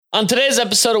On today's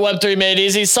episode of Web3 Made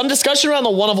Easy, some discussion around the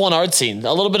one-of-one art scene,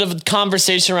 a little bit of a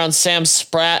conversation around Sam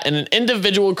Spratt and an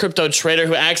individual crypto trader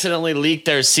who accidentally leaked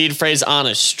their seed phrase on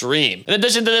a stream. In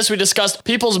addition to this, we discussed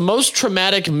people's most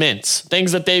traumatic mints,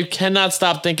 things that they cannot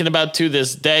stop thinking about to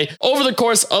this day over the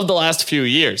course of the last few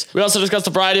years. We also discussed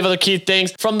a variety of other key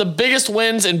things from the biggest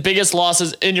wins and biggest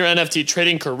losses in your NFT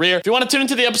trading career. If you want to tune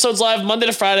into the episodes live Monday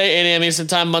to Friday, 8 a.m. Eastern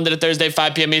Time, Monday to Thursday,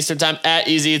 5 p.m. Eastern Time at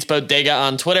Easy Eats Bodega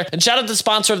on Twitter. And shout out to the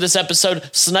sponsor of this episode,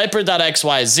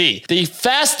 Sniper.xyz, the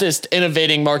fastest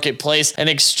innovating marketplace and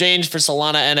exchange for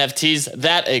Solana NFTs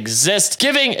that exists,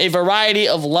 giving a variety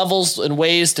of levels and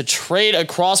ways to trade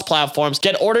across platforms,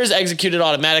 get orders executed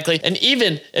automatically, and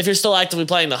even if you're still actively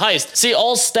playing the heist, see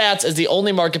all stats as the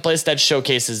only marketplace that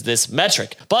showcases this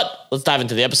metric. But let's dive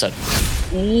into the episode.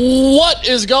 What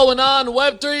is going on,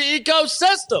 Web3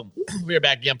 ecosystem? We're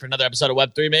back again for another episode of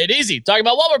Web3 Made Easy, talking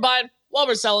about what we're buying, what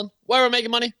we're selling, where we're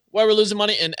making money, where we're losing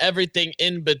money, and everything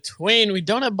in between. We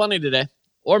don't have Bunny today,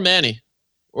 or Manny.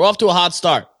 We're off to a hot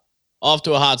start.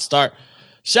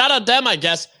 Shout out them, I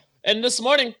guess. And this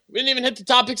morning, we didn't even hit the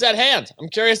topics at hand. I'm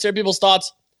curious to hear people's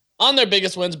thoughts on their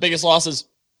biggest wins, biggest losses.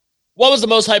 What was the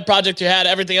most hype project you had?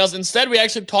 Everything else. Instead, we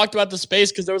actually talked about the space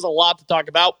because there was a lot to talk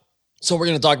about. So we're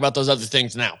going to talk about those other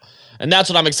things now. And that's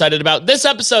what I'm excited about. This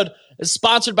episode is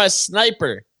sponsored by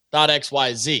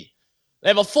Sniper.xyz. They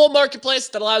have a full marketplace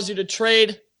that allows you to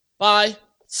trade, buy,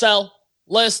 sell,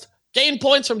 list, gain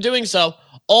points from doing so,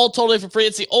 all totally for free.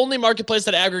 It's the only marketplace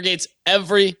that aggregates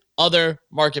every other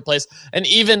marketplace and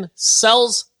even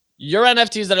sells your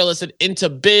NFTs that are listed into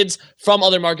bids from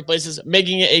other marketplaces,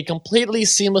 making it a completely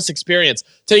seamless experience,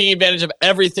 taking advantage of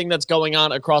everything that's going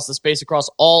on across the space, across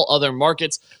all other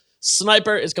markets.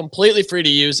 Sniper is completely free to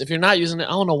use. If you're not using it,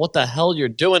 I don't know what the hell you're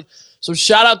doing. So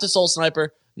shout out to Soul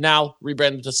Sniper, now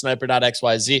rebranded to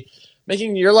Sniper.xyz,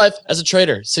 making your life as a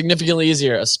trader significantly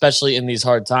easier, especially in these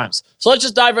hard times. So let's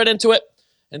just dive right into it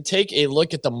and take a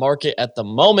look at the market at the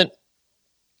moment.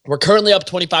 We're currently up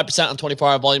 25% on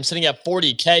 24-hour volume, sitting at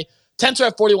 40K. Tents are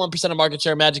at 41% of market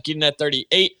share, Magic Eden at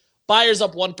 38%. Buyers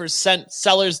up 1%,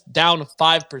 sellers down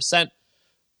 5%.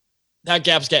 That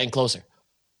gap's getting closer.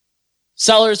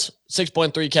 Sellers,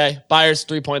 6.3K. Buyers,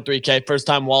 3.3K.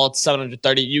 First-time wallets,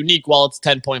 730. Unique wallets,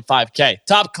 10.5K.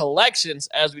 Top collections,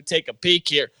 as we take a peek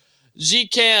here.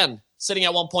 Gcan, sitting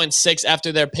at 1.6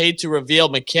 after their paid-to-reveal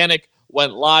mechanic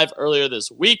went live earlier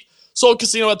this week. Soul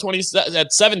Casino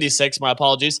at 76, my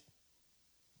apologies.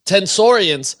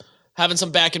 Tensorians having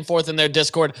some back and forth in their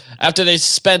Discord after they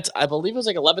spent, I believe it was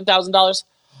like $11,000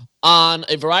 on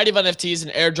a variety of NFTs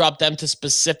and airdrop them to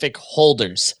specific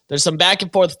holders. There's some back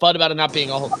and forth fun about it not being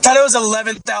a holder. I thought it was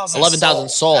 11,000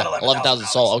 Soul. 11,000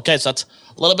 Soul. Okay, so that's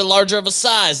a little bit larger of a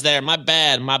size there. My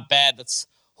bad. That's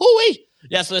hooey.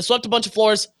 Yeah, so they swept a bunch of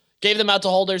floors, gave them out to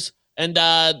holders, and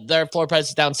their floor price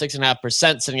is down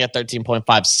 6.5%, sitting at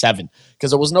 13.57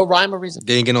 because there was no rhyme or reason.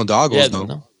 They didn't get no doggos, though.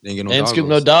 No. They didn't They scoop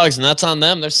no dogs, and that's on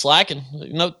them. They're slacking.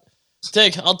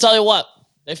 Tig, I'll tell you what.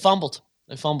 They fumbled.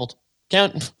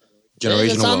 Can't.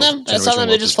 It's on them. That's on them.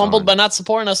 They just fumbled by not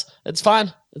supporting us. It's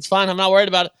fine. I'm not worried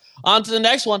about it. On to the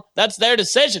next one. That's their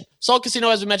decision. Soul Casino,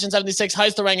 as we mentioned, 76.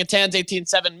 Heist Orangutans,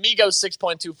 18.7. Migos,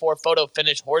 6.24. Photo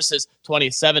Finish Horses,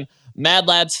 27. Mad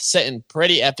Lads sitting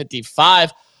pretty at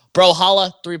 55.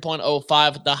 Brawlhalla,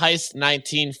 3.05. The Heist,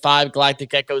 19.5.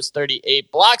 Galactic Echoes,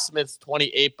 38. Blocksmiths,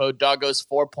 28. Bodoggos,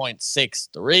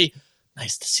 4.63.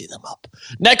 Nice to see them up.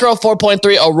 Necro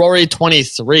 4.3, Aurora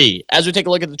 23. As we take a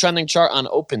look at the trending chart on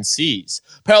OpenSeas,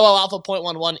 Parallel Alpha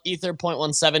 0.11, Ether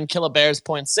 0.17, Killabears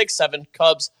 0.67,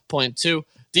 Cubs 0.2,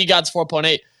 DGods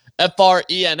 4.8,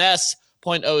 FRENS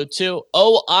 0.02,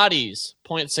 OADIs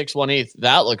 0.61 ETH.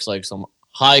 That looks like some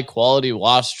high quality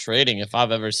wash trading if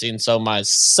I've ever seen so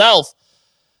myself.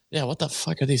 Yeah, what the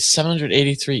fuck are these?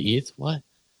 783 ETH? What?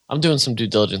 I'm doing some due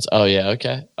diligence. Oh yeah,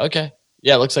 okay.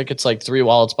 Yeah, it looks like it's like 3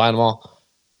 wallets buying them all.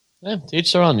 Yeah, to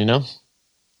each their own,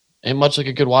 Ain't much like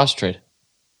a good wash trade.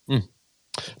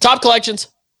 Top collections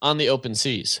on the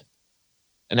OpenSeas.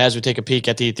 And as we take a peek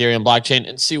at the Ethereum blockchain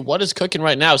and see what is cooking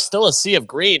right now, still a sea of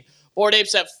green. Bored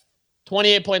Apes at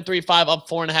 28.35, up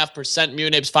 4.5%.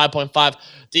 Mutant Apes 5.5.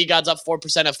 DGods up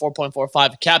 4% at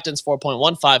 4.45. Captains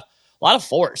 4.15. A lot of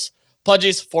 4s.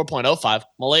 Pudgies 4.05.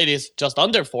 Miladies just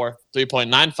under 4,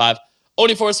 3.95.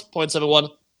 Oniforce 0.71.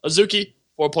 Azuki,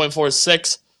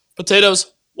 4.46.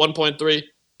 Potatoes, 1.3.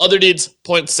 Other Deeds,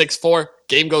 0.64.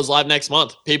 Game goes live next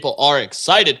month. People are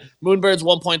excited. Moonbirds,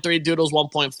 1.3. Doodles,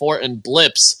 1.4. And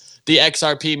Blips, the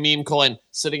XRP meme coin,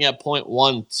 sitting at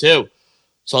 0.12.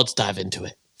 So let's dive into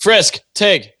it. Frisk,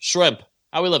 Tig, Shrimp,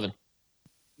 how we living?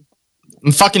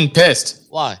 I'm fucking pissed.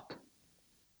 Why?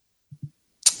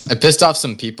 I pissed off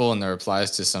some people in the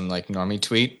replies to some like normie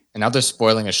tweet, and now they're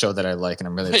spoiling a show that I like, and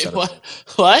I'm really upset about it.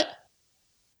 What?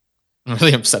 I'm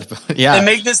really upset about it. Yeah. They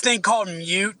make this thing called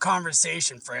mute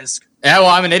conversation, Frisk. Yeah, well,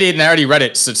 I'm an idiot and I already read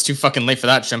it, so it's too fucking late for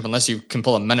that, Shrimp, unless you can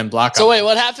pull a Men in Black. So wait,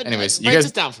 what happened? Anyways, break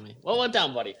this down for me. What went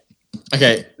down, buddy?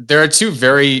 Okay, there are two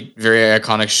very, very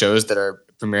iconic shows that are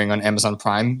premiering on Amazon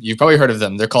Prime. You've probably heard of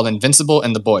them. They're called Invincible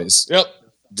and The Boys. Yep.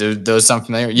 Do those sound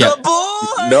familiar? Yeah. The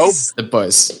Boys! Nope. The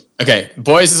Boys. Okay,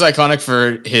 Boys is iconic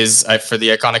for his for the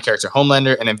iconic character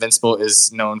Homelander, and Invincible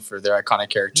is known for their iconic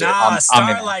character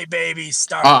Starlight, baby.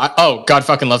 Starlight. Oh, God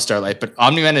fucking love Starlight, but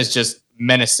Omni-Man is just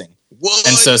menacing. What?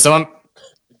 And so someone,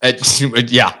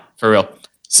 yeah, for real.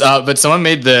 So, but someone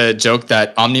made the joke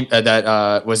that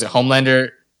was it Homelander,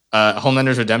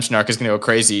 Homelander's redemption arc is gonna go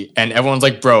crazy, and everyone's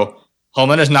like, bro,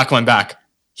 Homelander's not coming back.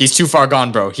 He's too far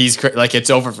gone, bro. He's like,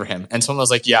 it's over for him. And someone was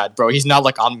like, yeah, bro, he's not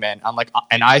like Omni-Man. I'm like,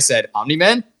 and I said,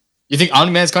 Omni-Man? You think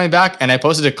Omni-Man's coming back? And I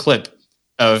posted a clip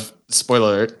of,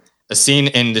 spoiler alert, a scene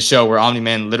in the show where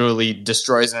Omni-Man literally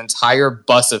destroys an entire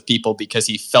bus of people because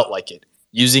he felt like it,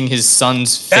 using his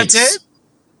son's face. That's it?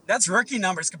 That's rookie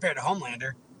numbers compared to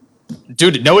Homelander.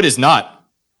 Dude, no, it is not.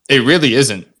 It really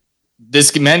isn't.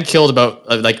 This man killed about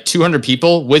like 200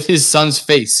 people with his son's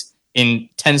face in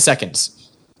 10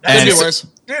 seconds. That could be worse.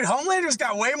 Dude, Homelander's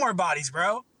got way more bodies,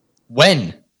 bro.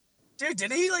 When? Dude,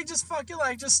 did he like just fucking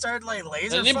like just start like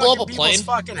laser Didn't he blow up a people's plane?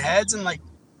 fucking heads and like?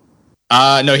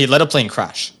 No, he let a plane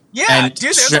crash. Yeah, And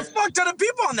dude, there's a fuck ton of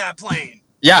people on that plane.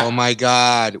 Yeah. Oh my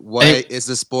God! What is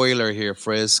the spoiler here,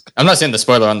 Frisk? I'm not saying the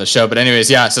spoiler on the show, but anyways,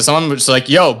 yeah. So someone was like,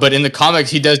 "Yo, but in the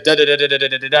comics, he does da da da da da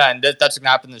da da da," and that's gonna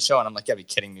happen in the show. And I'm like, "Yeah, be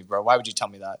kidding me, bro. Why would you tell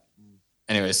me that?"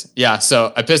 Anyways, yeah.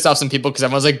 So I pissed off some people because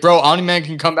everyone's like, "Bro, Omni-Man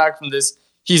can come back from this.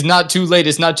 He's not too late.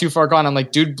 It's not too far gone." I'm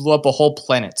like, "Dude blew up a whole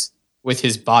planet with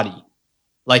his body.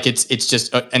 Like it's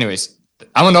just." Anyways,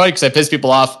 I'm annoyed because I pissed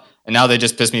people off, and now they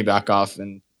just pissed me back off,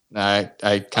 and I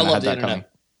kind of had that coming.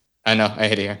 I know, I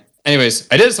hate it here. Anyways,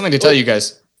 I did something to tell you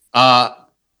guys. I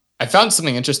found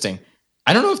something interesting.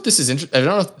 I don't know if this is I don't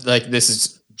know if like this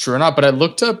is true or not, but I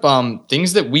looked up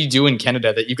things that we do in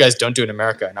Canada that you guys don't do in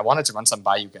America, and I wanted to run some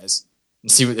by you guys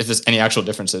and see if there's any actual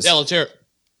differences. Yeah, let's hear it.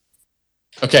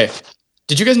 Okay.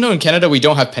 Did you guys know in Canada we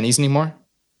don't have pennies anymore?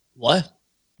 What?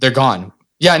 They're gone.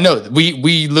 Yeah, no,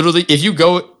 we literally, if you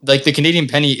go, like the Canadian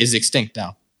penny is extinct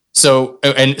now. So,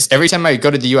 and every time I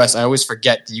go to the US, I always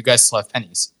forget that you guys still have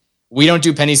pennies. We don't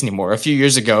do pennies anymore. A few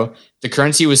years ago, the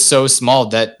currency was so small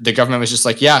that the government was just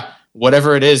like, yeah,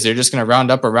 whatever it is, they're just going to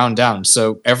round up or round down.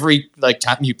 So every like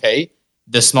time you pay,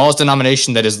 the smallest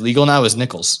denomination that is legal now is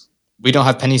nickels. We don't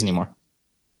have pennies anymore.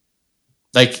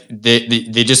 Like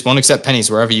they just won't accept pennies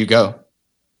wherever you go.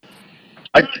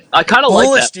 I kind of like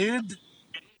that, dude.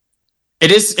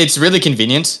 It's really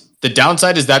convenient. The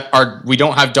downside is that we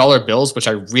don't have dollar bills, which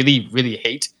I really, really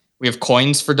hate. We have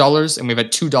coins for dollars, and we have a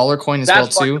 $2 coin as well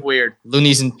too. That's weird.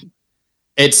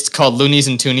 It's called loonies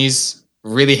and toonies.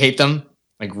 Really hate them.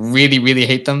 Like really, really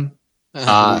hate them.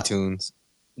 Looney Tunes.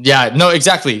 Yeah, no,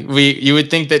 exactly. You would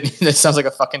think that that sounds like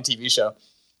a fucking TV show.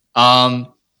 I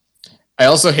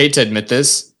also hate to admit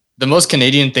this. The most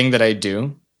Canadian thing that I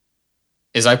do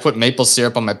is I put maple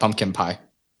syrup on my pumpkin pie.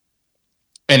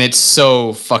 And it's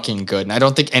so fucking good. And I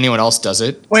don't think anyone else does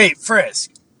it. Wait,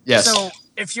 Frisk. Yes. So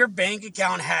if your bank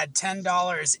account had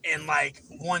 $10 and like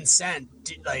 1 cent,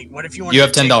 like what if you wanted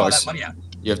to take all that money out?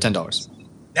 You have $10.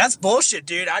 That's bullshit,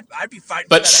 dude. I'd be fighting.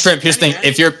 But Shrimp, here's the thing: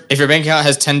 if your bank account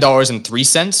has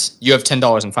 $10.03, you have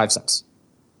 $10.05.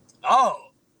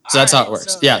 Oh. So that's how it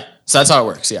works. Yeah. So that's how it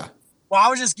works. Yeah. Well, I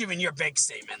was just giving your bank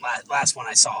statement. Last one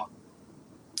I saw.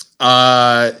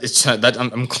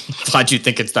 I'm glad you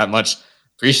think it's that much.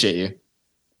 Appreciate you.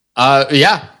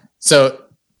 Yeah. So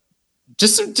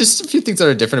just a few things that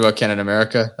are different about Canada and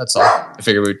America. That's all. I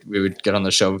figured we would get on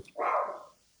the show.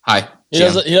 Hi. He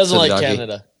doesn't like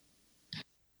Canada.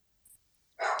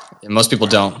 Yeah, most people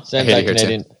don't. Same I hate it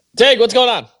here too. Tig, what's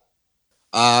going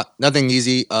on? Nothing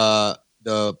easy.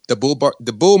 The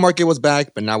bull market was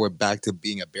back, but now we're back to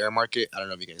being a bear market. I don't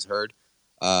know if you guys heard.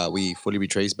 We fully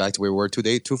retraced back to where we were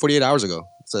 248 hours ago.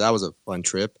 So that was a fun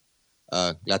trip.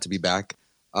 Glad to be back.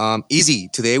 Easy.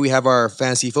 Today we have our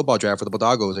fantasy football draft for the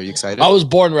Bodagos. Are you excited? I was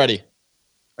born ready.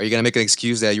 Are you gonna make an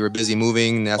excuse that you were busy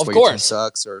moving? And that's why your team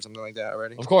sucks or something like that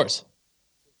already? Of course.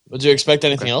 Would you expect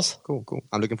anything else? Cool.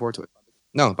 I'm looking forward to it.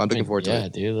 No, I'm looking forward to it. Yeah,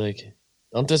 dude. Like,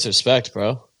 don't disrespect,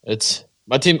 bro. It's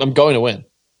my team. I'm going to win.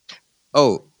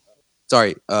 Oh,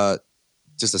 sorry.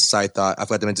 Just a side thought. I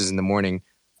forgot to mention this in the morning.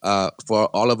 For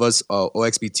all of us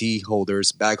OXBT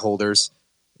holders, bag holders,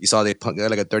 you saw they got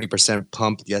like a 30%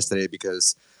 pump yesterday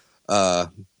because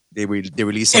they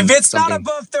released If it's something. not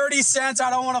above 30 cents, I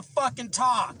don't want to fucking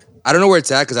talk. I don't know where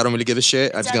it's at because I don't really give a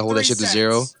shit. I'm just gonna hold that shit to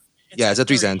 0. It's at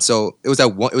 3 cents. So it was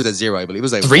at 1. It was at 0, I believe. It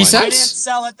was like 3 1. cents. I didn't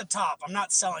sell at the top. I'm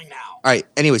not selling now. All right.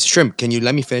 Anyways, Shrimp, can you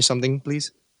let me finish something,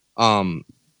 please? I'm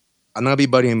not gonna be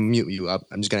buddy and mute you up.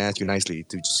 I'm just gonna ask you nicely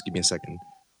to just give me a second.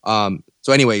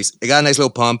 So anyways, it got a nice little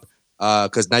pump.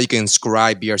 Because now you can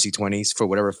scribe BRC20s for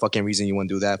whatever fucking reason you want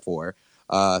to do that for.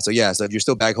 So if you're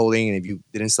still back holding and if you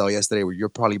didn't sell yesterday, you're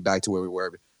probably back to where we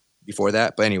were before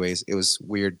that. But anyways, it was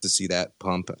weird to see that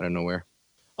pump out of nowhere.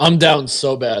 I'm down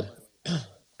so bad. And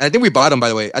I think we bought him, by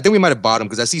the way. I think we might have bought him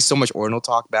because I see so much ordinal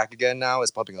talk back again now.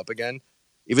 It's pumping up again.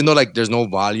 Even though like there's no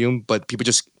volume, but people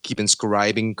just keep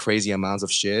inscribing crazy amounts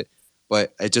of shit.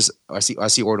 But I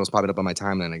see ordinals popping up on my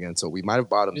timeline again. So we might have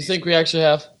bought him. You think we actually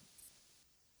have?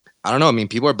 I don't know. I mean,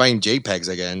 people are buying JPEGs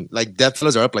again. Like,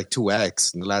 Deathfellas are up like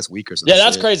 2x in the last week or something. Yeah,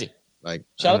 that's crazy. Like,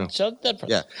 shout out Deathfellas.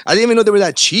 Yeah. I didn't even know they were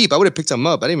that cheap. I would have picked them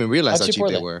up. I didn't even realize how cheap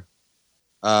they were.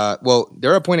 Well,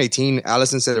 they're at 0.18.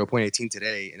 Allison said they were 0.18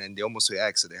 today, and then they almost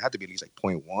 2x, so they had to be at least like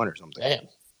 0.1 or something. Damn.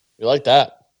 You like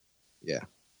that? Yeah.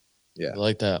 I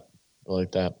like that.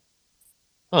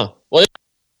 Huh. Well,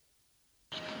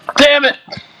 damn it.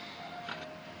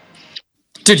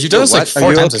 Dude, you done this like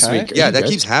 4 times this week. Yeah, that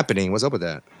keeps happening. What's up with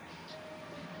that?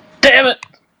 Damn it.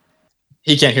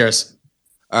 He can't hear us.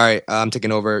 All right, I'm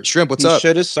taking over. Shrimp, what's up? He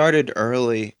should have started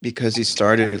early because he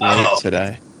started late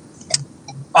today.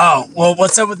 Oh, well,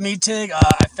 what's up with me, Tig?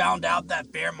 I found out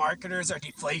that bear marketers are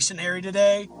deflationary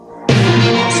today. Also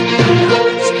found out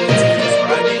that GDP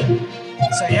is running.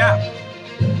 So, yeah.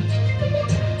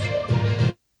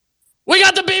 We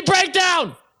got the beat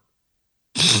breakdown.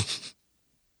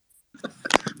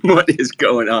 What is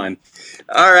going on?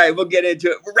 All right, we'll get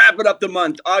into it. We're wrapping up the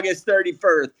month, August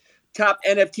 31st. Top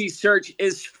NFT search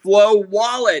is Flow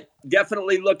Wallet.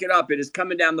 Definitely look it up. It is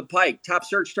coming down the pike. Top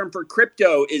search term for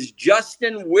crypto is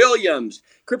Justin Williams.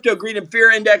 Crypto Greed and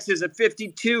Fear Index is a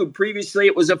 52. Previously,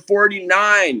 it was a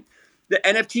 49. The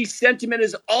NFT sentiment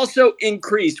has also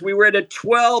increased. We were at a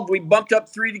 12. We bumped up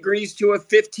 3 degrees to a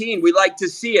 15. We like to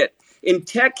see it. In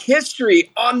tech history,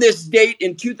 on this date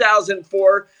in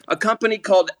 2004, a company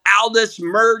called Aldus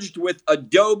merged with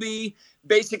Adobe,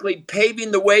 basically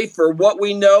paving the way for what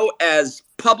we know as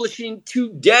publishing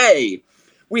today.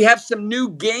 We have some new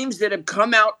games that have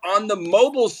come out on the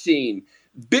mobile scene.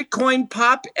 Bitcoin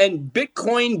Pop and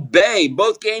Bitcoin Bay.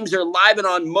 Both games are live and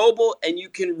on mobile, and you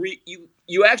can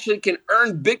you actually can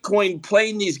earn Bitcoin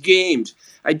playing these games.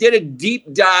 I did a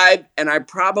deep dive, and I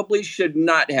probably should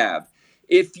not have.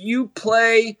 If you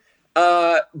play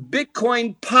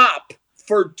Bitcoin Pop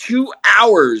for 2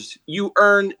 hours, you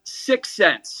earn 6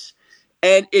 cents.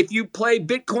 And if you play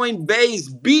Bitcoin Bay's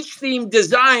beach theme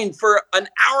design for an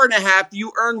hour and a half,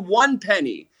 you earn 1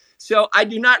 penny. So I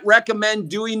do not recommend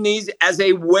doing these as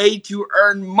a way to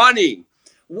earn money.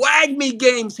 WAGME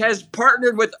Games has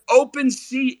partnered with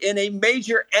OpenSea in a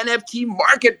major NFT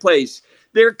marketplace.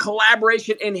 Their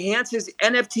collaboration enhances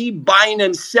NFT buying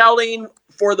and selling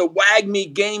for the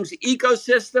WAGME Games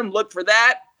ecosystem. Look for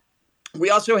that. We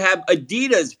also have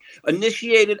Adidas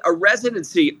initiated a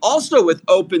residency also with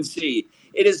OpenSea.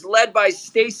 It is led by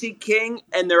Stacey King,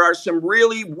 and there are some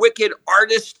really wicked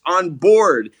artists on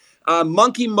board.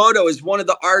 Monkey Moto is one of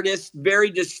the artists, very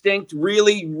distinct,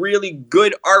 really, really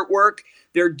good artwork.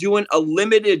 They're doing a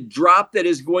limited drop that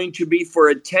is going to be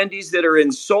for attendees that are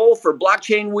in Seoul for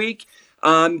Blockchain Week.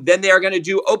 Then they are going to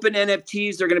do open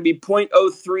NFTs. They're going to be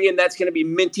 0.03, and that's going to be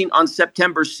minting on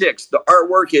September 6th. The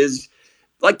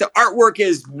artwork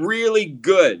is really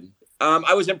good.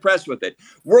 I was impressed with it.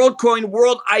 WorldCoin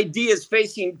World ID is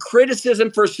facing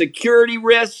criticism for security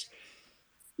risks.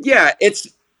 Yeah, it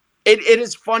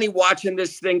is funny watching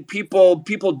this thing.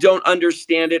 People don't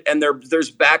understand it, and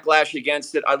there's backlash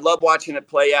against it. I love watching it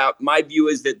play out. My view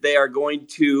is that they are going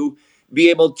to be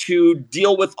able to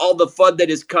deal with all the FUD that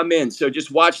has come in. So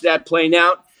just watch that playing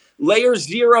out. Layer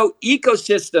 0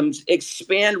 ecosystems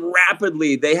expand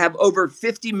rapidly. They have over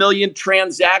 50 million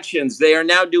transactions. They are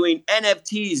now doing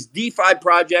NFTs, DeFi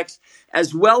projects,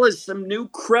 as well as some new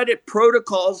credit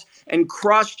protocols and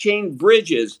cross-chain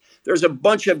bridges. There's a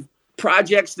bunch of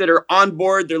projects that are on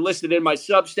board. They're listed in my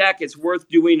Substack. It's worth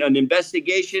doing an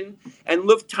investigation. And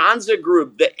Lufthansa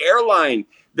Group, the airline,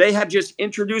 they have just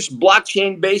introduced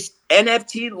blockchain-based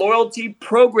NFT loyalty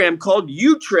program called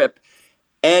UTrip.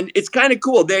 And it's kind of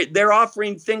cool. They're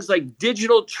offering things like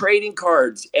digital trading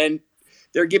cards, and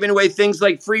they're giving away things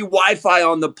like free Wi-Fi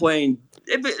on the plane.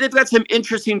 They've got some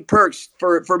interesting perks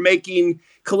for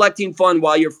collecting fun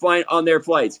while you're flying on their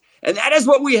flights. And that is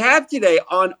what we have today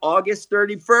on August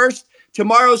 31st.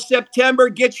 Tomorrow, September,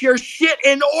 get your shit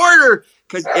in order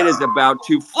because it is about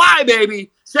to fly,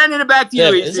 baby. Sending it back to you,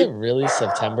 Damn, Easy. is it really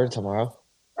September tomorrow?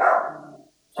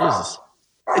 Jesus.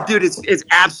 Dude, it's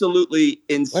absolutely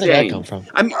insane. Where did that come from?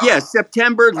 I mean, yeah,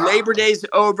 September, Labor Day's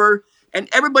over. And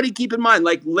everybody keep in mind,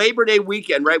 like Labor Day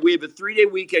weekend, right? We have a 3-day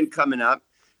weekend coming up.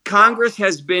 Congress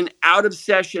has been out of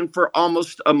session for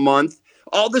almost a month.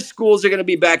 All the schools are going to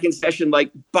be back in session.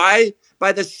 Like by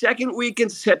the second week in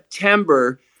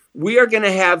September, we are going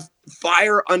to have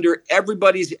fire under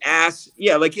everybody's ass.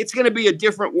 Yeah, like it's going to be a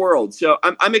different world. So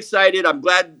I'm excited. I'm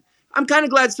glad. I'm kind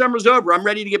of glad summer's over. I'm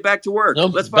ready to get back to work.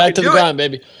 Nope, Let's back to the grind,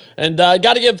 it. baby. And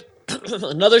got to give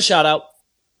another shout out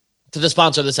to the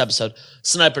sponsor of this episode,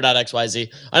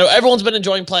 Sniper.xyz. I know everyone's been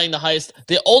enjoying playing the heist,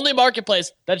 the only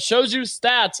marketplace that shows you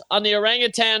stats on the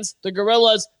orangutans, the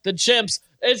gorillas, the chimps.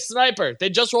 It's Sniper. They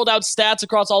just rolled out stats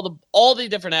across all the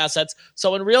different assets.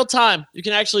 So in real time, you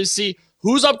can actually see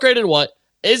who's upgraded what.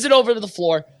 Is it over to the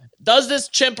floor? Does this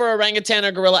chimp or orangutan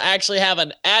or gorilla actually have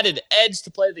an added edge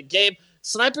to play the game?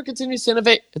 Sniper continues to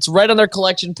innovate. It's right on their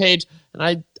collection page, and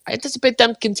I anticipate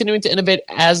them continuing to innovate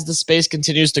as the space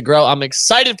continues to grow. I'm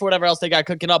excited for whatever else they got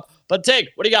cooking up. But Tig,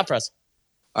 what do you got for us?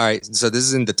 All right, so this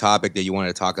isn't the topic that you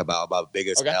wanted to talk about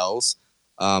biggest L's.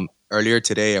 Earlier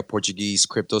today, a Portuguese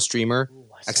crypto streamer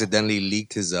accidentally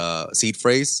leaked his seed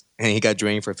phrase, and he got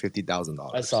drained for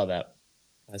 $50,000. I saw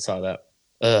that.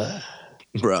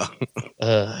 Bro.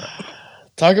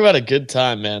 Talk about a good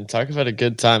time, man. Talk about a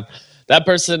good time. That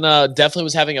person definitely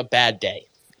was having a bad day,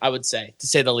 I would say, to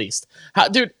say the least.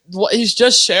 Dude, he's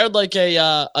just shared like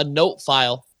a note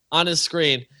file on his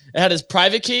screen. It had his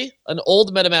private key, an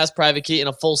old MetaMask private key, and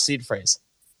a full seed phrase.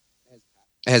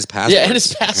 His passwords. Yeah, and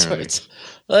his passwords.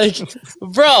 Like,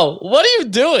 bro, what are you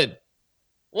doing?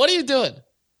 What are you doing?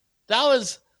 That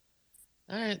was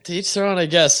all right. To each their own, I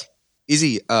guess.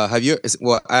 Easy. Have you?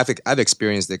 Well, I've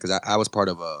experienced it because I was part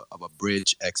of a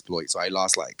bridge exploit. So I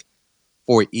lost like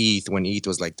 4 ETH when ETH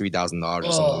was like $3,000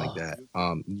 or something like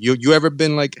that. You ever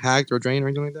been like hacked or drained or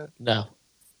anything like that? No,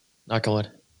 not going.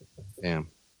 Damn,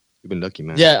 you've been lucky,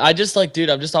 man. Yeah, I just like, dude.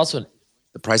 I'm just also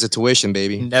the price of tuition,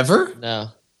 baby. Never. No.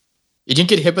 You didn't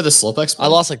get hit with a slope exploit? I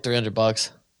lost like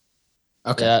 $300.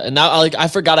 Okay. Yeah, and now I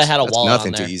forgot I had a wallet.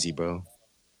 Nothing on there. too easy, bro.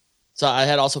 So I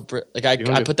had also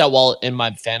I put that wallet in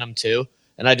my Phantom too,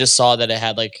 and I just saw that it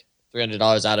had like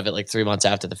 $300 out of it like 3 months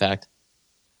after the fact.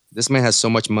 This man has so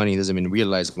much money, he doesn't even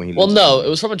realize when he. Well, no, it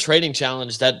was from a trading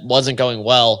challenge that wasn't going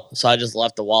well, so I just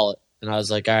left the wallet, and I was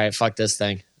like, all right, fuck this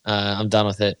thing. I'm done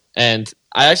with it. And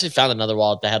I actually found another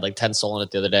wallet that had like 10 Sol in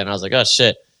it the other day, and I was like, oh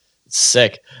shit, it's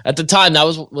sick. At the time, that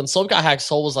was when Slope got hacked.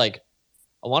 Sol was like,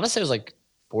 I want to say it was like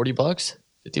 $40, $50.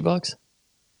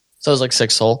 So it was like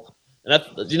 6 Sol. And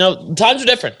that, times are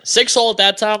different. 6 Sol at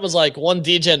that time was like one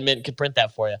DGen mint could print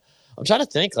that for you. I'm trying to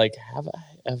think, like, have I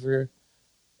ever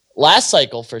last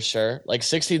cycle for sure, like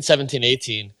 16, 17,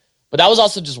 18. But that was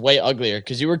also just way uglier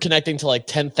because you were connecting to like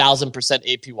 10,000%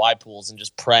 APY pools and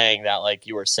just praying that like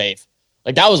you were safe.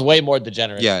 Like that was way more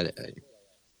degenerate. Yeah.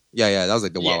 That was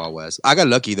like the Wild Wild West. I got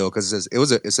lucky though because since it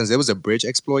was a bridge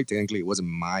exploit, technically it wasn't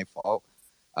my fault.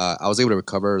 I was able to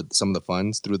recover some of the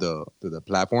funds through the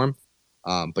platform.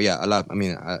 But yeah,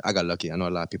 I got lucky. I know a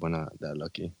lot of people are not that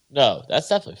lucky. No, that's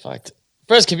definitely fucked.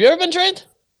 Frisk, have you ever been trained?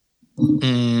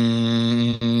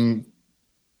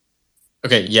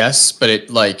 Okay, yes, but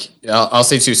I'll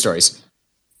say 2 stories.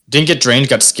 Didn't get drained,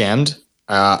 got scammed.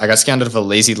 I got scammed out of a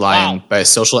lazy lion by a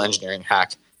social engineering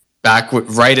hack.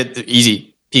 Right at the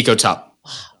easy Pico top.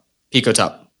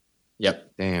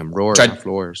 Yep. Damn, roar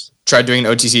floors. Tried doing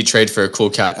an OTC trade for a cool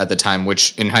cat at the time,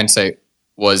 which in hindsight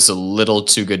was a little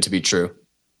too good to be true.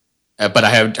 But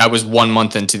I was 1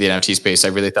 month into the NFT space. I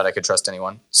really thought I could trust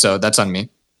anyone, so that's on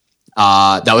me.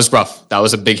 That was rough. That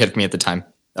was a big hit for me at the time.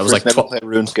 That was like playing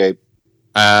RuneScape.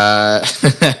 That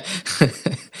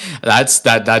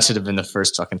should have been the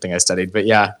first fucking thing I studied. But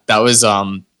yeah, that was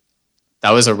a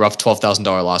rough $12,000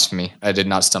 loss for me. I did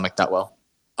not stomach that well.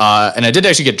 And I did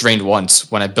actually get drained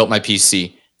once when I built my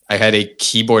PC. I had a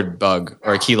keyboard bug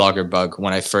or a keylogger bug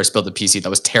when I first built the PC. That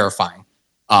was terrifying.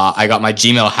 I got my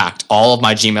Gmail hacked, all of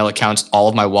my Gmail accounts, all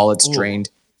of my wallets drained.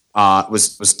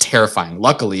 Was terrifying.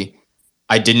 Luckily,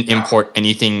 I didn't import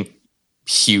anything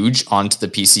huge onto the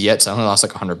PC yet, so I only lost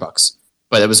like $100.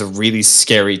 But it was a really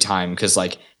scary time because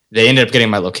like they ended up getting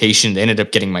my location, they ended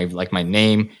up getting my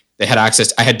name. They had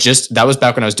access. That was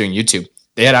back when I was doing YouTube.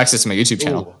 They had access to my YouTube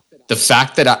channel. The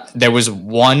fact that there was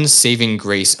one saving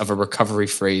grace of a recovery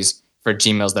phrase for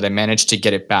Gmails that I managed to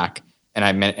get it back, and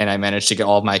I managed to get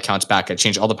all of my accounts back. I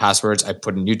changed all the passwords. I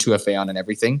put a new 2FA on and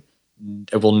everything.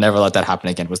 I will never let that happen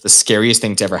again. It was the scariest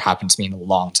thing to ever happen to me in a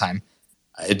long time.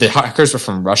 The hackers were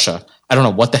from Russia. I don't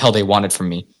know what the hell they wanted from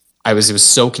me. it was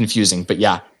so confusing. But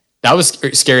yeah, that was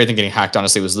scarier than getting hacked.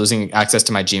 Honestly, was losing access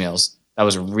to my Gmails. That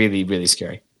was really, really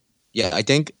scary. Yeah, I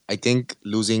think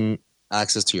losing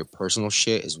access to your personal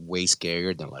shit is way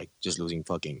scarier than like just losing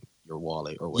fucking your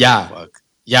wallet or whatever. The fuck.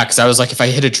 Yeah, because I was like, if I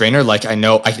hit a drainer, like I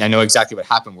know exactly what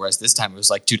happened. Whereas this time it was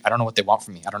like, dude, I don't know what they want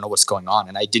from me. I don't know what's going on,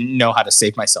 and I didn't know how to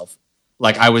save myself.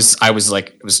 Like I was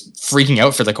freaking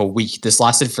out for like a week. This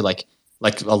lasted for like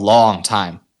a long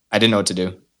time. I didn't know what to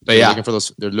do. But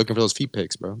they're looking for those feet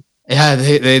pics, bro. Yeah,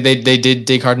 they did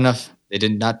dig hard enough. They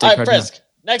did not dig hard enough.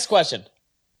 Next question.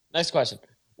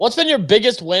 What's been your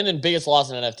biggest win and biggest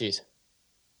loss in NFTs?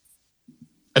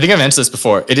 I think I've answered this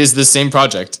before. It is the same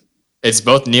project. It's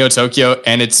both Neo Tokyo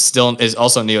and is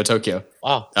also Neo Tokyo.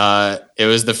 Wow. It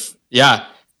was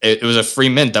it was a free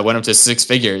mint that went up to 6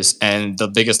 figures, and the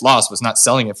biggest loss was not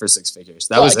selling it for 6 figures.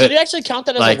 That was it. Can you actually count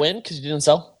that as a win because you didn't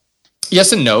sell?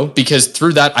 Yes and no, because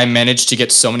through that I managed to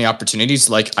get so many opportunities.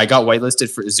 Like I got whitelisted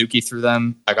for Izuki through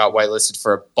them. I got whitelisted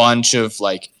for a bunch of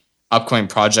like upcoming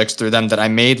projects through them that I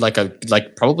made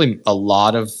probably a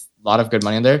lot of good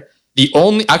money in there.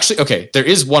 There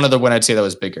is one other one I'd say that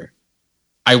was bigger.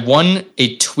 I won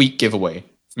a tweet giveaway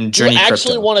from Journey Crypto. You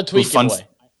actually won a tweet giveaway.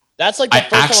 That's like the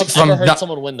first time I've ever heard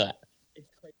someone win that.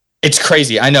 It's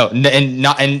crazy, I know, and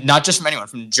not just from anyone,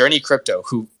 from Journey Crypto,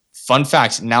 who, fun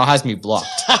fact, now has me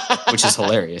blocked, which is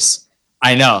hilarious.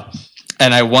 I know,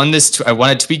 and I won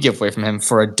a tweet giveaway from him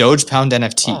for a Doge Pound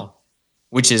NFT,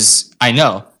 which is I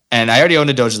know, and I already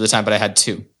owned a Doge at the time, but I had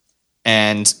 2,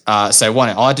 and so I won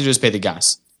it. All I had to do was pay the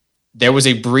gas. There was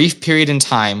a brief period in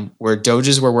time where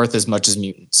Doges were worth as much as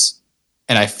mutants,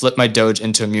 and I flipped my Doge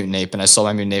into a mutant ape, and I sold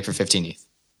my mutant ape for 15 ETH.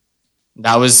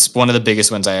 That was one of the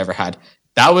biggest wins I ever had.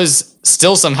 That was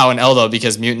still somehow an L though,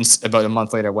 because mutants about a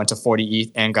month later went to 40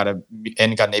 ETH and got an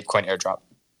ape coin airdrop.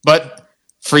 But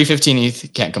free 15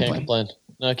 ETH, can't complain.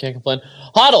 No, can't complain.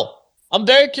 Hodl, I'm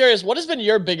very curious. What has been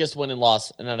your biggest win and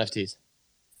loss in NFTs?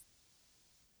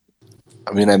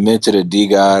 I mean, I minted a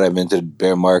DGOD, I minted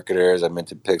Bear Marketers, I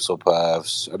minted Pixel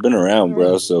Puffs. I've been around,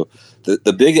 bro. So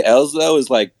the big L's though is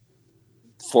like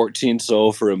 14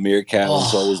 soul for a Meerkat. One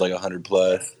soul was like 100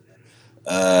 plus.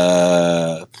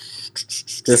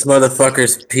 This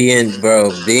motherfucker's bro,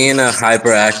 being a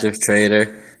hyperactive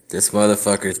trader, this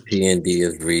motherfucker's PND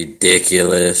is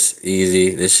ridiculous.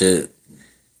 Easy. This shit,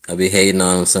 I'll be hating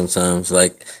on him sometimes.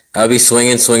 Like, I'll be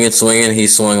swinging. He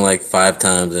swung like 5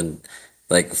 times and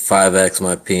like 5x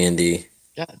my PND.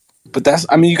 Yeah. But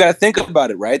you got to think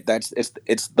about it, right? It's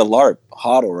the LARP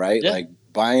hodl, right? Yeah. Like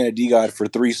buying a DGOD for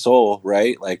 3 soul,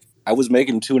 right? Like I was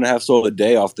making 2.5 soul a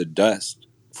day off the dust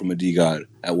from a DGOD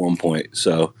at one point.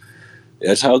 So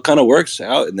that's how it kind of works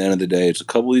out at the end of the day. It's a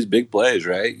couple of these big plays,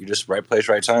 right? You just right place,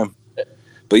 right time.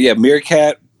 But yeah,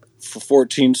 Meerkat for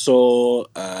 14 soul.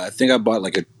 I think I bought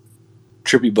like a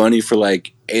Trippy Bunny for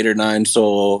like 8 or 9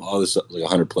 soul. All this like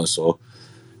 100 plus soul.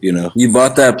 You know, you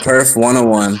bought that Perf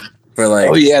 101 for like.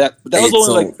 Oh yeah, that was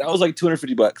only like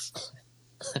 $250.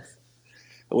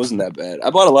 It wasn't that bad. I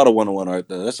bought a lot of 101 art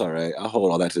though. That's all right. I'll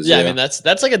hold all that to zero. Yeah, I mean that's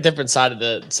like a different side of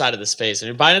the space. And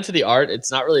you're buying into the art, it's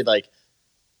not really like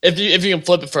if you can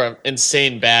flip it for an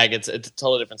insane bag, it's a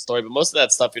totally different story. But most of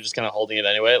that stuff you're just kind of holding it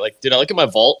anyway. Like, dude, I look at my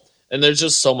vault and there's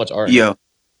just so much art. Yo,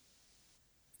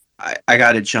 I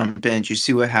gotta jump in. Did you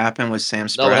see what happened with Sam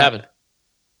Spratt? No, what happened?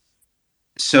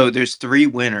 So there's 3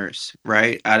 winners,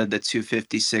 right, out of the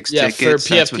 256 tickets.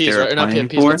 For PFPs, right? Or not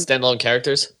PFPs, but standalone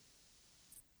characters.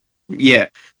 Yeah.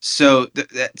 So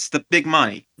that's the big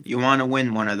money. You want to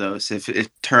win one of those. If in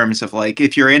terms of like,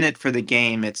 if you're in it for the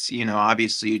game, it's,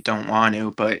 obviously you don't want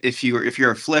to. But if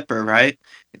you're a flipper, right,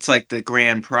 it's like the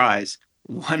grand prize.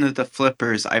 One of the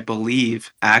flippers, I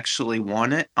believe, actually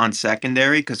won it on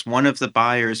secondary because one of the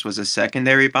buyers was a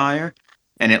secondary buyer,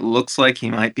 and it looks like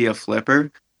he might be a flipper.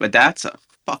 But that's a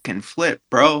fucking flip,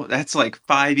 bro. That's like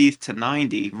 5 ETH to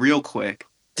 90 real quick.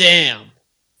 Damn.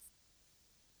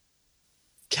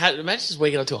 Imagine just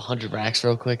waking up to 100 racks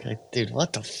real quick. Like, dude,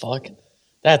 what the fuck?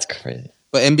 That's crazy.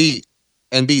 But NB,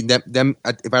 them.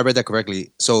 If I read that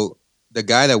correctly, so the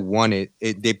guy that won it,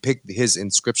 they picked his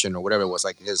inscription or whatever it was,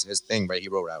 like his thing, right? He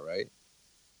wrote out, right?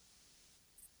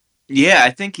 Yeah, I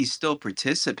think he still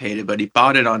participated, but he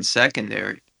bought it on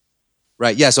secondary.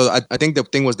 Right. Yeah. So I think the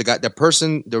thing was the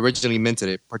person that originally minted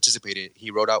it participated. He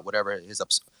wrote out whatever his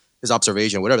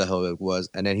observation, whatever the hell it was,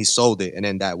 and then he sold it, and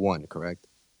then that won. Correct.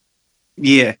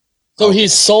 Yeah. So he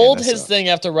sold his thing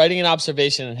after writing an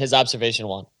observation, and his observation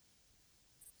won.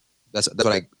 That's what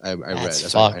I read. That's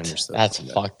fucked. What I understood. That's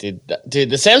fucked, dude.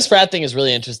 Dude, the Sam Spratt thing is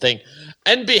really interesting.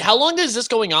 NB, how long is this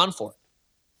going on for?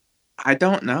 I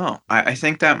don't know. I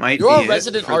think that might You're be a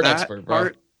resident art expert,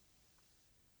 bro.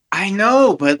 I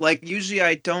know, but like usually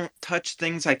I don't touch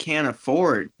things I can't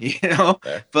afford, you know?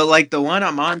 Fair. But like the one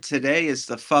I'm on today is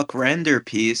the fuck render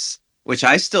piece, which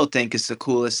I still think is the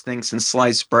coolest thing since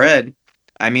sliced bread.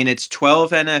 I mean, it's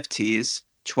 12 NFTs,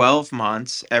 12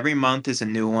 months. Every month is a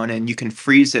new one, and you can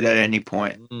freeze it at any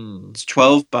point. It's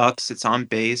 $12. It's on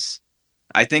base.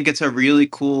 I think it's a really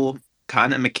cool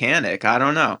kind of mechanic. I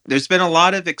don't know. There's been a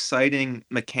lot of exciting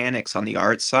mechanics on the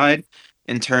art side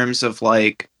in terms of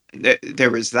like there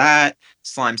was that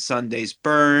Slime Sundays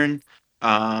burn.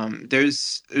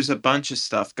 There's a bunch of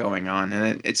stuff going on,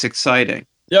 and it's exciting.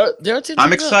 The art seems I'm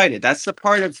pretty good. excited. That's the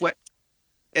part of what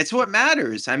it's what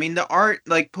matters. I mean, the art,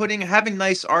 like having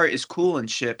nice art is cool and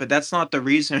shit, but that's not the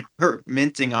reason we're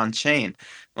minting on chain.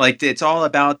 Like, it's all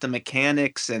about the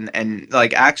mechanics and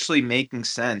like actually making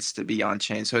sense to be on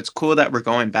chain. So it's cool that we're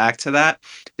going back to that.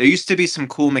 There used to be some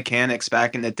cool mechanics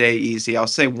back in the day, easy. I'll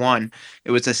say one.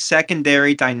 It was a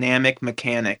secondary dynamic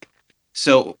mechanic.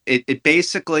 So it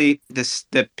basically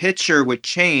the picture would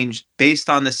change based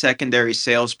on the secondary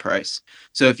sales price.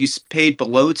 So if you paid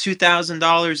below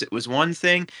 $2,000, it was one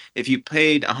thing. If you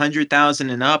paid 100,000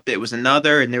 and up, it was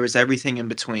another, and there was everything in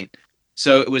between.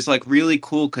 So it was like really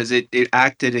cool because it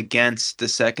acted against the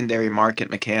secondary market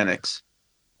mechanics.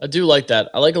 I do like that.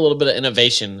 I like a little bit of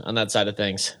innovation on that side of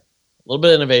things. A little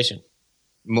bit of innovation.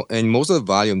 And most of the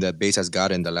volume that Base has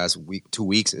gotten the last 2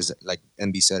 weeks is, like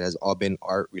MB said, has all been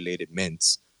art related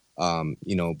mints.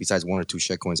 Besides one or two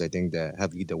shitcoins, I think that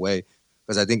have lead the way.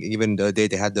 Because I think even the other day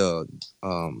they had the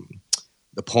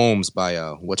poems by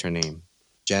what's her name,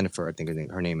 Jennifer, I think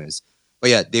her name is. But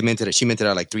yeah, they minted it. She minted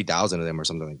out like 3,000 of them or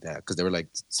something like that because they were like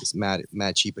it's mad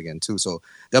cheap again too. So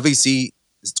definitely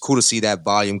it's cool to see that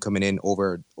volume coming in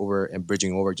over and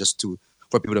bridging over just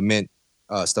for people to mint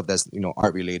stuff that's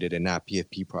art related and not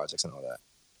PFP projects and all that.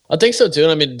 I think so too.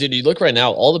 And I mean, dude, you look right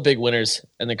now, all the big winners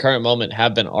in the current moment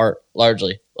have been art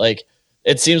largely. Like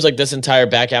it seems like this entire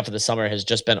back half of the summer has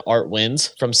just been art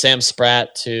wins, from Sam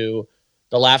Spratt to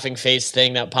the laughing face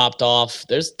thing that popped off.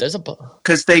 There's a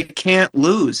because they can't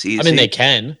lose. Easy. I mean, they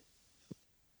can.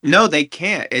 No, they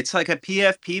can't. It's like a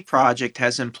PFP project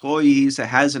has employees, it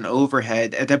has an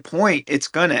overhead. At that point, it's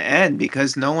going to end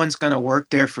because no one's going to work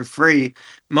there for free.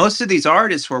 Most of these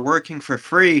artists were working for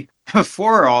free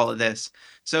before all of this.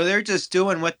 So they're just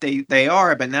doing what they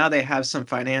are, but now they have some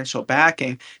financial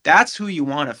backing. That's who you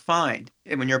want to find.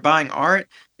 And when you're buying art,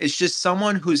 it's just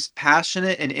someone who's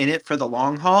passionate and in it for the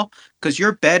long haul, because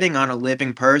you're betting on a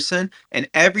living person, and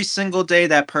every single day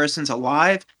that person's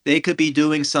alive, they could be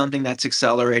doing something that's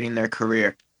accelerating their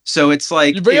career. So it's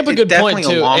like you bring up a good point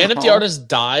too. And if the haul. artist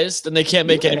dies, then they can't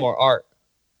make any more art.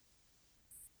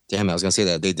 Damn, I was gonna say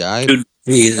that they died. Dude,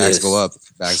 backs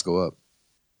go up.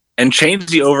 And change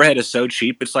the overhead is so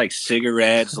cheap. It's like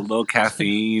cigarettes, a little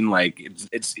caffeine. Like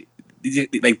it's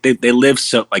like they live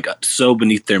so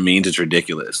beneath their means. It's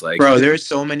ridiculous. Like, bro, there's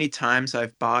so many times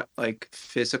I've bought like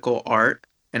physical art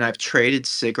and I've traded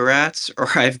cigarettes, or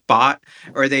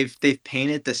they've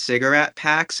painted the cigarette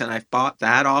packs and I've bought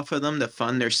that off of them to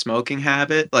fund their smoking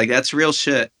habit. Like that's real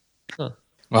shit. Wow.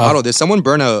 Otto, did someone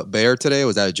burn a bear today? Or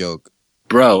was that a joke?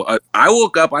 Bro, I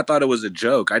woke up. I thought it was a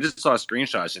joke. I just saw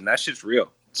screenshots and that shit's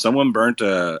real. Someone burnt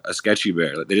a sketchy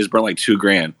bear. They just burnt like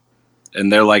 $2,000,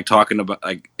 and they're like talking about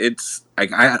like it's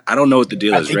like I don't know what the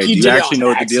deal is. Ray, do you actually know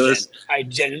what the deal is? I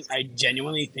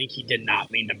genuinely think he did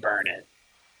not mean to burn it.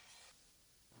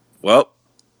 Well,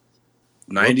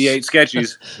 98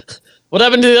 sketchies. What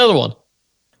happened to the other one?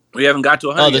 We haven't got to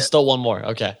 100. Oh, there's still one more.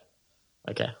 Okay.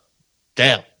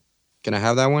 Damn. Can I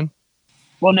have that one?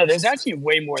 Well, no, there's actually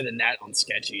way more than that on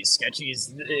Sketchies.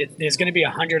 There's going to be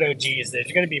 100 OGs.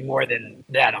 There's going to be more than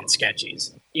that on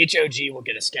Sketchies. Each OG will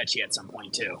get a Sketchy at some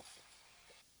point, too.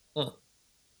 Huh.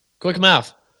 Quick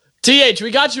math. TH, we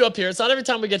got you up here. It's not every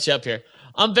time we get you up here.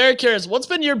 I'm very curious. What's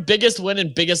been your biggest win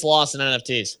and biggest loss in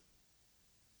NFTs?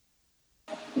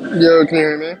 Yo, can you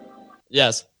hear me?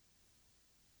 Yes.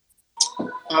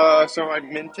 So I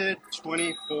minted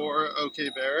 24 OK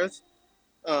Bears.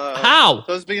 How?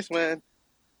 That was the biggest win.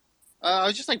 I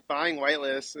was just like buying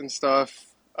whitelists and stuff,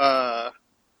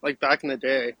 like back in the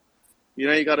day.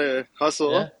 You gotta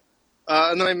hustle. Yeah.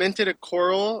 And then I minted a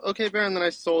coral OK Bear, and then I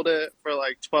sold it for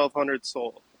like 1,200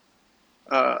 sold.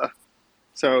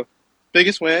 So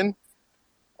biggest win.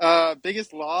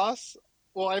 Biggest loss.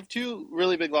 Well, I have two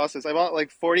really big losses. I bought like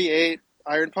 48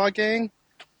 Iron Pod Gang.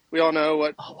 We all know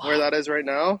where that is right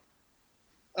now.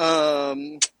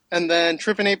 And then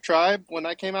Trippin' Ape Tribe, when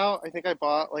that came out, I think I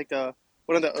bought like one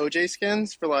of the OJ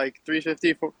skins for like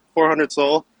 350, 400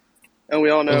 soul. And we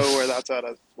all know where that's at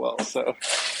as well. So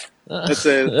that's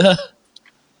it.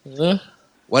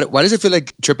 Why does it feel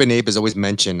like Trip and Ape is always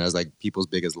mentioned as like people's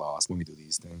biggest loss when we do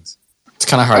these things? It's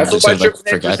kind of hard to sort of like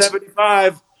forget.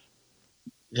 75.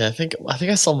 Yeah, I think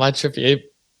I sold my Trippy Ape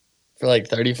for like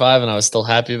 35, and I was still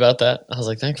happy about that. I was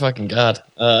like, thank fucking God.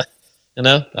 You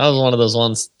know, that was one of those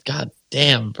ones. God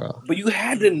damn, bro. But you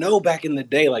had to know back in the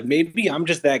day, like maybe I'm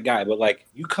just that guy, but like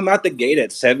you come out the gate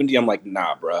at 70, I'm like,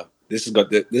 nah, bro, this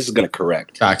is gonna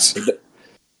correct. Facts.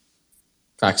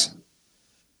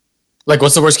 Like,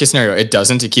 what's the worst case scenario? It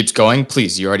doesn't. It keeps going.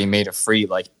 Please, you already made a free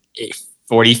like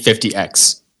 40,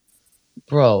 50x.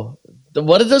 Bro,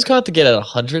 what did those come out to get at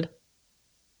 100?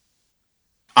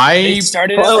 It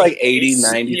started at like 80,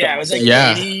 90. Yeah, it was like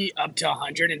Yeah. 80 up to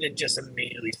 100, and then just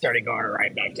immediately started going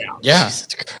right back down. Yeah,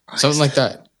 something like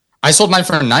that. I sold mine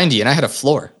for 90, and I had a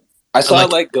floor. I saw it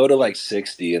like go to like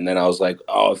 60, and then I was like,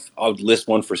 oh, I'll list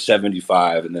one for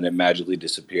 75, and then it magically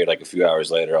disappeared like a few hours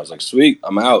later. I was like, sweet,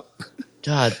 I'm out.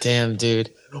 God damn,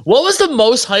 dude. What was the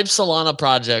most hyped Solana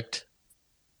project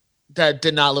that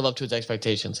did not live up to its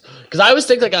expectations? Because I always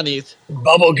think like on ETH.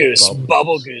 Bubble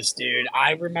Goose, dude.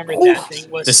 I remember that thing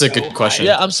was. This is a good question.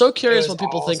 Yeah, I'm so curious what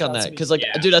people think on that. Because like,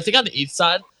 dude, I think on the ETH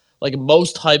side, like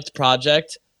most hyped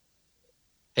project.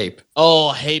 Hape.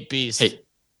 Oh, Hate Beast. Hape.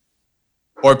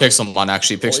 Or Pixelmon,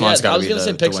 actually. Pixelmon's got to be the I was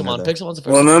going to say Pixelmon. Pixelmon's the first.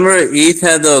 Well, remember, ETH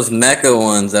had those mecha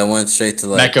ones that went straight to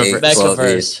like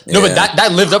Mechaverse. No, but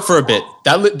that lived up for a bit.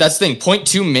 That's the thing.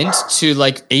 0.2 mint to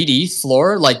like 80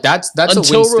 floor. Like that's until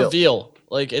a win still. reveal.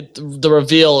 Like the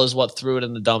reveal is what threw it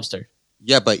in the dumpster.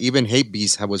 Yeah, but even Hate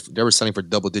Beast they were selling for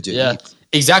double digit. Yeah, ETH.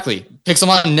 Exactly.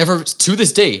 Pixelmon never, to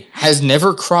this day, has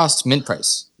never crossed mint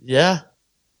price. Yeah.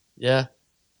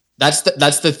 That's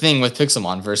the thing with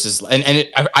Pixelmon versus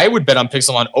I would bet on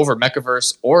Pixelmon over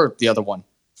Mechaverse or the other one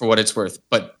for what it's worth.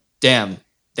 But damn,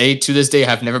 they to this day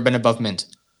have never been above mint.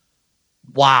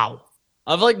 Wow,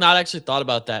 I've like not actually thought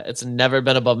about that. It's never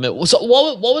been above mint. So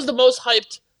what was the most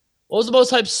hyped? What was the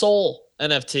most hyped Soul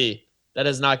NFT that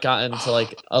has not gotten to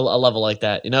like a level like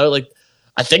that? You know, like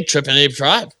I think Trip and Ape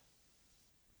Tribe.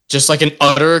 Just like an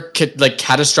utter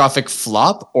catastrophic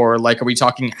flop, or like are we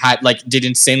talking did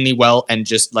insanely well and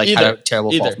just like had a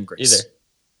terrible fall from grace? Either.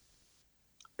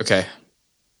 Okay.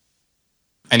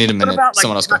 I need a minute.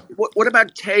 Someone else go. What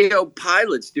about Teo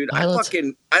Pilots, dude? Pilots?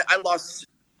 I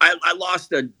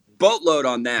lost a boatload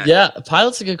on that. Yeah,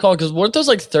 Pilot's a good call because weren't those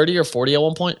like 30 or 40 at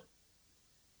one point?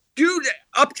 Dude,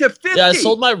 up to 50. Yeah, I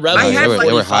sold my Rebel.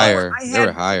 They were higher. They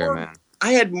were higher, man.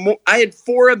 I had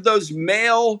 4 of those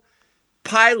male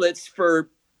Pilots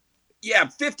for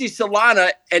 50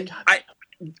 Solana, and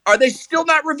are they still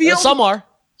not revealed? Some are.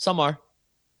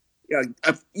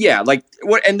 Yeah, like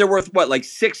what? And they're worth what, like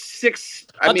six?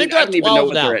 I mean, I don't even know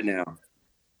what they're at now.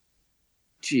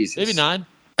 Jesus, maybe 9.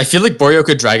 I feel like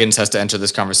Boryoka Dragons has to enter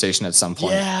this conversation at some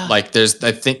point. Yeah. Like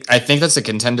I think that's a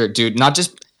contender, dude. Not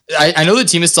just I know the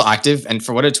team is still active, and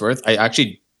for what it's worth, I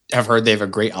actually have heard they have a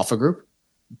great alpha group,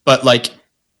 but like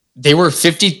they were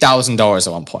 $50,000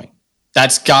 at one point.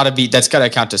 That's gotta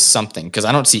account to something because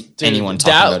I don't see anyone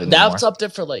talking about it anymore. That's up there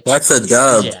for like. That's a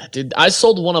dub. Yeah, dude. I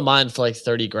sold one of mine for like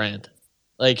 30 grand.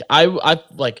 Like I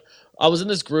was in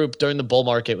this group during the bull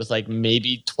market with like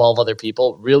maybe 12 other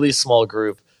people, really small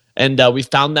group, and we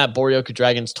found that Boryoka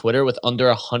Dragons Twitter with under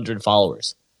 100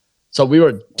 followers. So we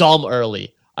were dumb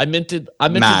early. I minted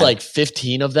like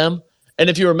 15 of them, and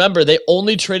if you remember, they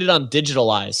only traded on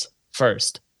Digitalize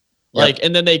first. Like,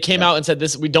 and then they came out and said,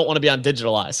 "We don't want to be on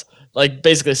Digitalize." Like,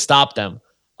 basically stop them.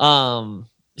 Pro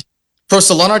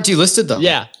Solana delisted them.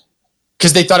 Yeah.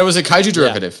 Because they thought it was a Kaiju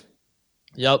derivative.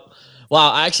 Yeah. Yep.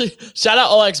 Wow. I actually, shout out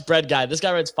OX Bread Guy. This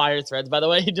guy writes fire threads, by the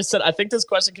way. He just said, I think this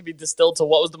question can be distilled to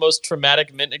what was the most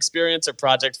traumatic mint experience or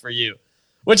project for you?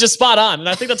 Which is spot on. And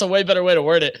I think that's a way better way to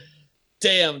word it.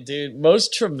 Damn, dude.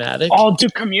 Most traumatic. Oh,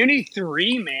 dude, Community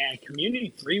 3, man.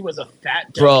 Community 3 was a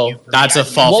fat bro. That's a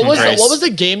fall from grace. What was the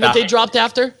game that they dropped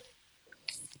after?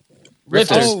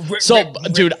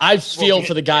 Rifters. Dude, I feel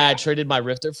for the guy I traded my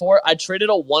Rifter for. I traded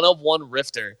a 1-of-1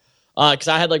 Rifter because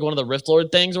I had like one of the Rift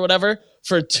Lord things or whatever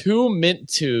for 2 mint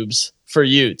tubes for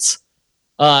Utes.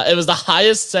 It was the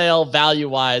highest sale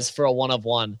value-wise for a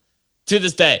 1-of-1 to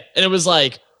this day. And it was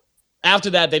like, after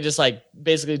that, they just like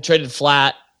basically traded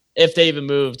flat if they even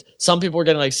moved. Some people were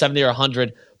getting like 70 or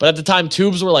 100. But at the time,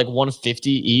 tubes were like 150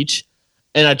 each.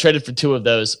 And I traded for 2 of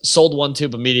those. Sold 1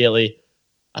 tube immediately.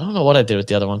 I don't know what I did with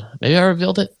the other one. Maybe I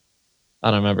revealed it.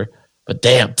 I don't remember. But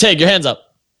damn, Tig, your hands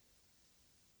up.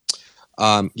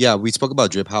 Yeah, we spoke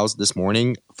about Drip House this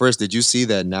morning. First, did you see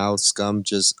that now Scum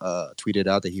just tweeted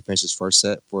out that he finished his first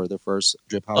set for the first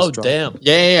Drip House? Oh, drop? damn.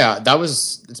 Yeah.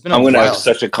 It's been. I'm going to have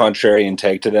such a contrarian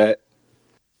take to that.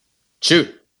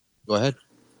 Shoot. Go ahead.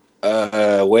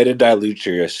 Way to dilute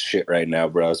your shit right now,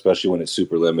 bro. Especially when it's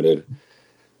super limited.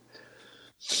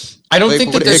 I don't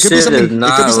think that this shit is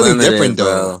not limited, different, bro.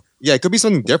 though. Yeah, it could be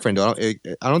something different, though.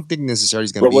 I don't think necessarily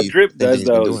it's gonna But be. what drip does he's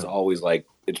though been is doing. always like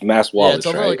it's mass wallets, Yeah, it's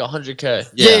over right? like 100K.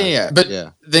 Yeah. But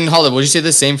then, Holly, would you say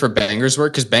the same for Banger's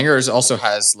work? Because Banger's also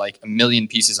has like 1 million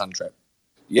pieces on drip.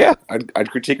 Yeah,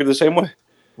 I'd critique it the same way.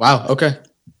 Wow. Okay.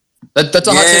 That's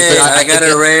a hot take. But I got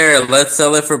a rare. Let's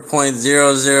sell it for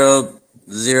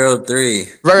 0.0003.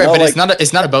 Right, but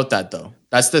it's not about that though.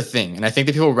 That's the thing, and I think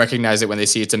that people recognize it when they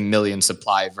see it's 1 million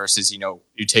supply versus you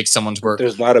take someone's work.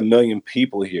 There's not 1 million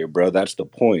people here, bro. That's the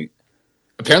point.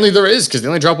 Apparently there is because they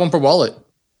only drop one per wallet.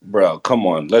 Bro, come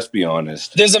on. Let's be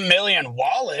honest. There's 1 million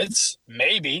wallets,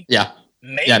 maybe. Yeah.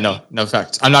 Maybe. Yeah. No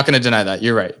facts. I'm not going to deny that.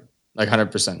 You're right. Like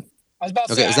 100%.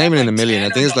 Okay, it's not even in a million. I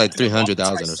think it's like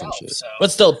 300,000 or some shit.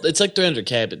 But still, it's like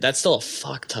 300K, but that's still a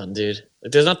fuck ton, dude.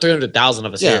 Like, there's not 300,000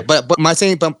 of us here. But my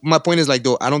point is like,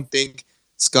 though, I don't think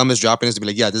Scum is dropping this to be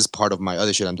like, yeah, this is part of my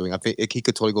other shit I'm doing. I think he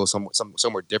could totally go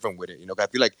somewhere different with it. I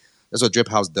feel like that's what Drip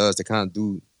House does. They kind of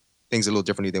do things a little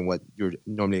differently than what you're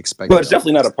normally expecting. But it's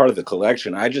definitely not a part of the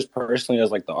collection. I just personally,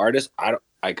 as like the artist,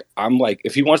 I'm like,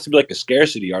 if he wants to be like a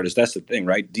scarcity artist, that's the thing,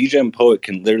 right? DJ and Poet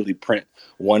can literally print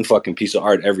one fucking piece of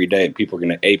art every day and people are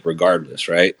going to ape regardless,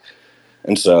 right?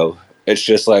 And so it's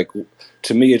just like,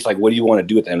 to me, it's like, what do you want to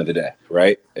do at the end of the day,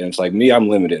 right? And it's like, me, I'm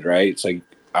limited, right? It's like,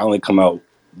 I only come out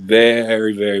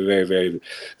very, very, very, very,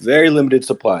 very limited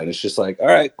supply. And it's just like, all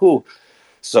right, cool.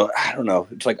 So I don't know.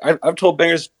 It's like, I've told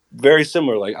bangers very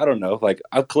similar. Like, I don't know. Like,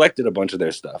 I've collected a bunch of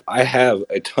their stuff. I have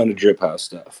a ton of Drip House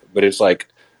stuff, but it's like,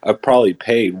 I've probably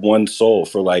paid one soul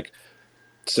for like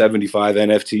 75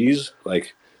 NFTs.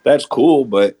 Like, that's cool,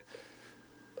 but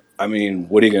I mean,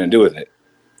 what are you going to do with it?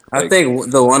 I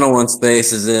think the one-on-one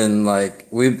space is in like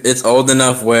it's old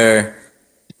enough where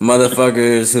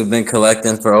motherfuckers who've been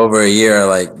collecting for over a year are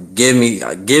like, give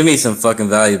me some fucking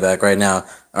value back right now,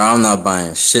 or I'm not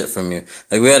buying shit from you.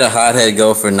 Like, we had a hothead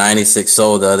go for 96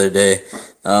 sold the other day.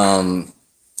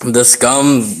 The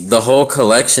Scum, the whole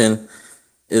collection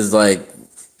is like,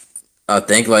 I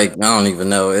think like, I don't even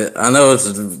know. I know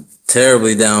it's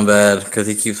terribly down bad because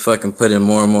he keeps fucking putting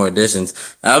more and more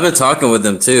editions. I've been talking with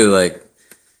him too. Like,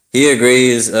 he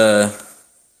agrees.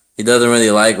 He doesn't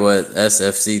really like what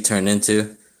SFC turned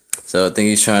into, so I think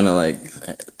he's trying to like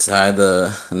tie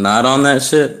the knot on that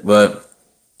shit. But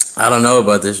I don't know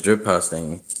about this Drip House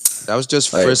thing. That was just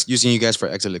Frisk using you guys for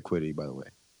extra liquidity, by the way.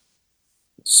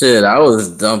 Shit, I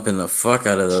was dumping the fuck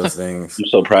out of those things. I'm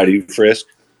so proud of you, Frisk.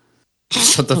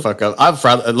 Shut the fuck up. I'm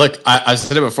proud. Look, I've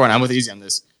said it before, and I'm with Easy on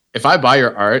this. If I buy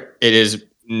your art, it is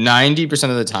 90%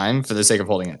 of the time for the sake of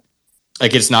holding it.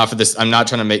 Like, it's not for this. I'm not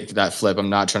trying to make that flip. I'm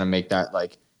not trying to make that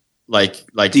like.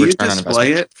 Do you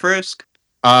display it, Frisk?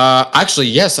 Actually,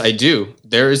 yes, I do.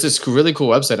 There is this really cool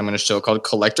website I'm going to show called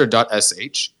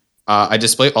collector.sh. I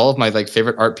display all of my like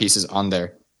favorite art pieces on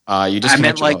there. I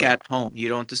meant like at home. You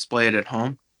don't display it at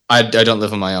home? I don't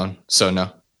live on my own, so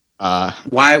no.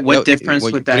 Why? What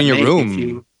difference would that in your make room? If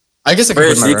you... I guess I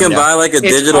can you can buy like a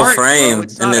digital frame,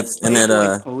 and it's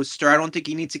poster. I don't think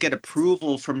you need to get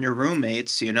approval from your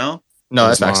roommates. No,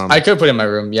 that's facts. I could put it in my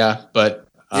room, yeah, but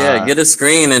get a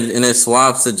screen and it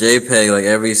swaps to JPEG like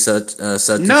every such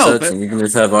and you can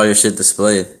just have all your shit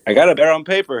displayed. I got it there on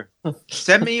paper.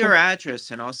 Send me your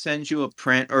address and I'll send you a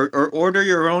print or order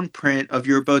your own print of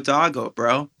your Bodago,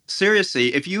 bro.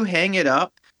 Seriously, if you hang it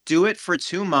up, do it for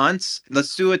 2 months.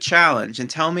 Let's do a challenge and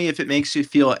tell me if it makes you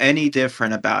feel any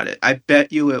different about it. I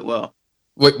bet you it will.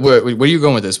 Wait, where are you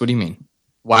going with this? What do you mean?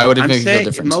 Why would it make a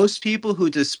difference? Most people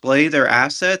who display their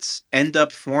assets end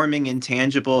up forming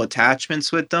intangible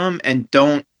attachments with them and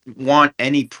don't want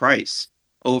any price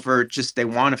over just they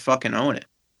want to fucking own it.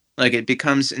 Like, it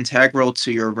becomes integral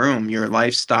to your room, your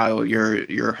lifestyle,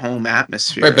 your home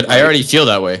atmosphere. Right, but I already feel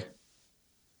that way.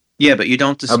 Yeah, but you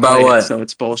don't display about what? It, so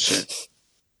it's bullshit.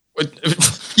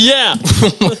 Yeah.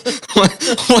 What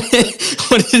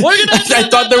I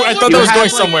thought that was going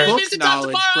somewhere. Book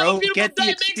knowledge, bro. Get the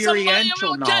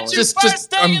experiential knowledge.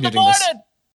 I'm muting this.